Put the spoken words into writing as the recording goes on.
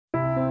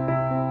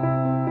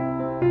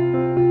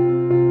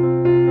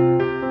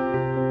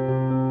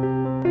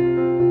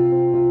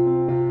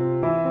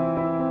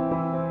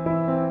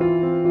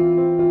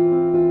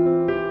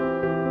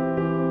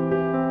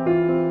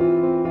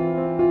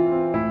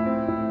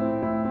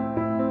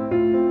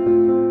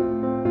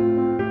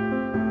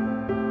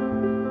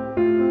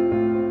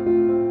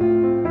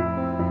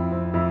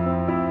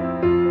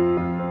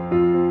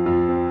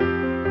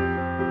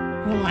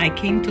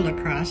came to La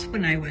Crosse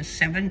when I was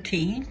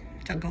 17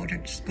 to go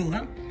to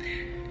school.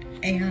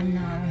 And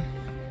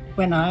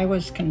when I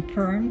was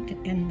confirmed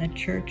in the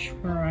church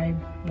where I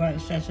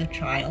was as a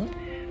child,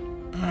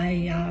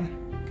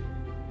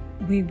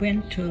 we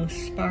went to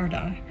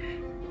Sparta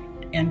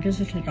and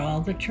visited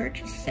all the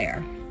churches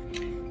there.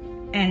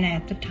 And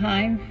at the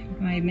time,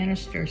 my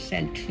minister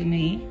said to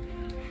me,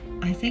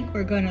 I think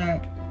we're going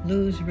to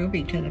lose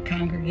Ruby to the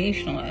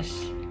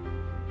Congregationalists.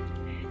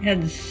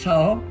 And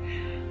so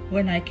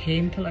when I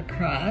came to La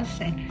Crosse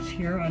and was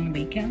here on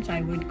weekends,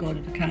 I would go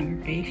to the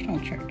Congregational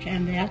church,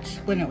 and that's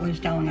when it was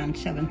down on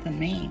 7th and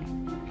Main.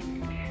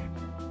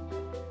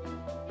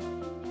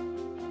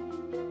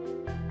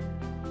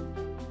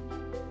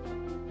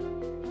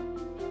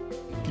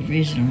 The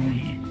reason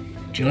we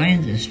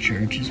joined this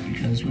church is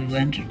because we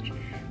went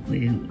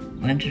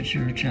to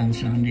church on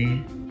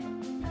Sunday.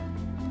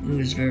 We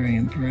was very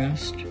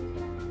impressed,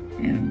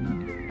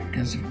 and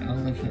because of all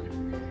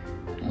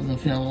the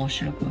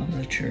fellowship of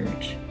the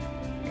church,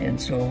 and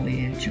so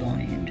we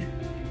joined.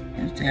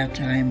 At that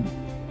time,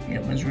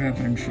 it was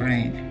Reverend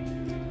Frank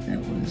that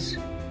was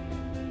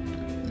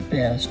the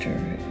pastor,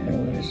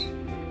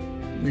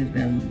 and we've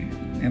been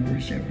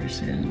members ever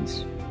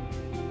since.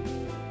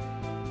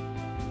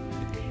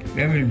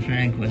 Reverend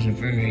Frank was a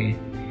very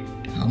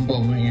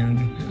humble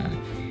man.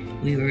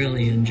 We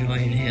really enjoyed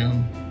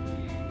him.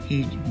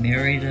 He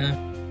married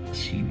us,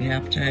 he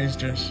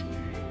baptized us,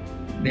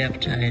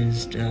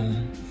 baptized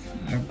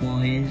our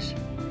boys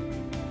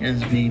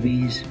as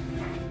babies,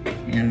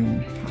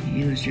 and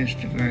he was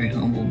just a very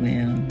humble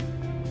man.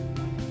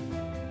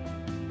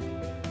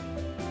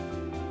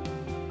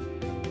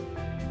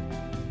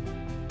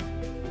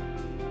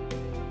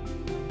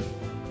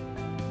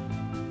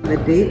 The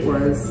date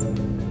was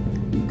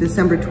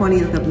December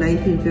 20th of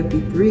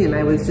 1953, and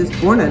I was just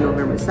born on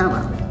November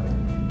 7th.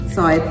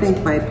 So I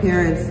think my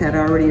parents had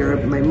already, or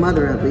my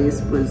mother at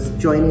least, was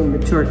joining the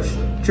church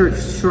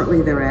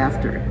shortly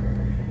thereafter.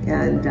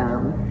 And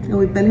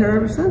we've been here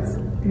ever since.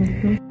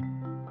 Mm-hmm.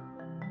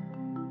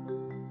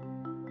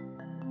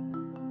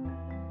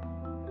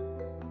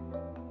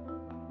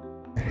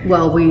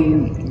 Well,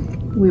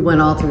 we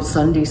went all through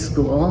Sunday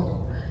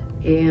school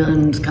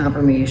and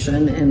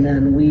confirmation, and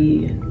then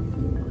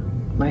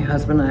my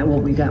husband and I,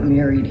 we got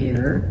married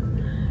here.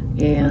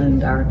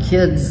 And our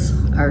kids,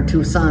 our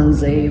two sons,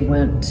 they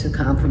went to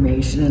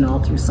confirmation and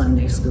all through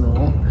Sunday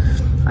school.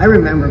 I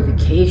remember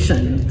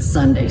vacation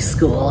Sunday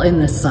school in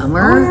the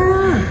summer. Oh,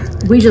 yeah.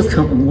 We just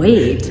couldn't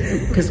wait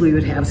because we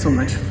would have so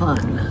much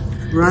fun.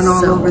 Run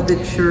all over the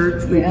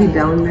church. We'd yeah. be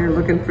down there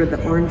looking for the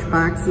orange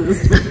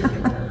boxes.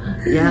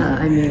 Yeah,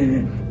 I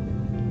mean,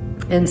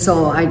 and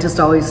so I just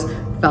always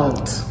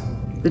felt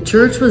the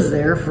church was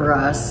there for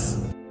us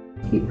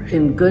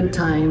in good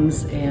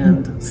times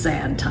and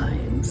sad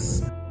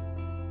times.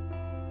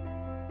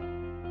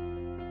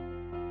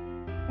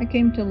 I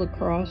came to La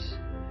Crosse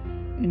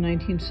in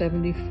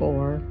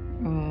 1974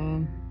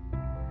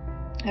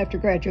 after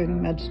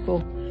graduating med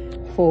school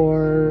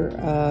for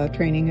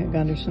training at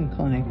Gunderson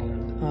Clinic.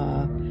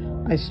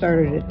 I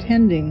started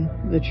attending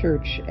the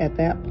church at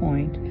that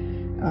point.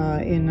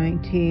 In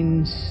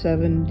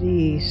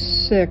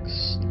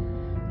 1976,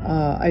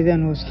 I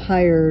then was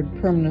hired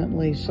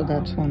permanently, so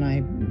that's when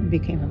I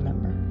became a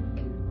member.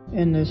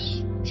 And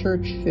this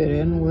church fit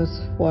in with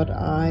what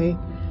I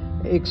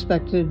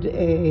expected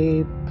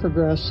a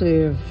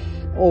progressive,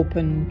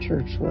 open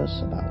church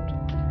was about.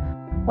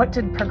 What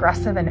did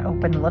progressive and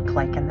open look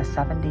like in the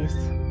 70s?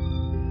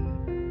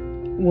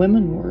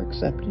 Women were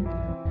accepted.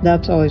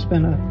 That's always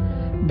been a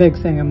big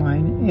thing of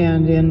mine.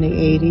 And in the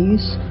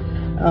 80s,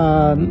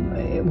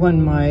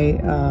 when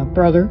my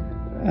brother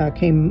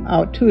came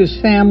out to his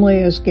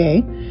family as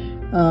gay,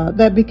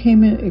 that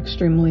became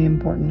extremely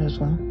important as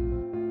well.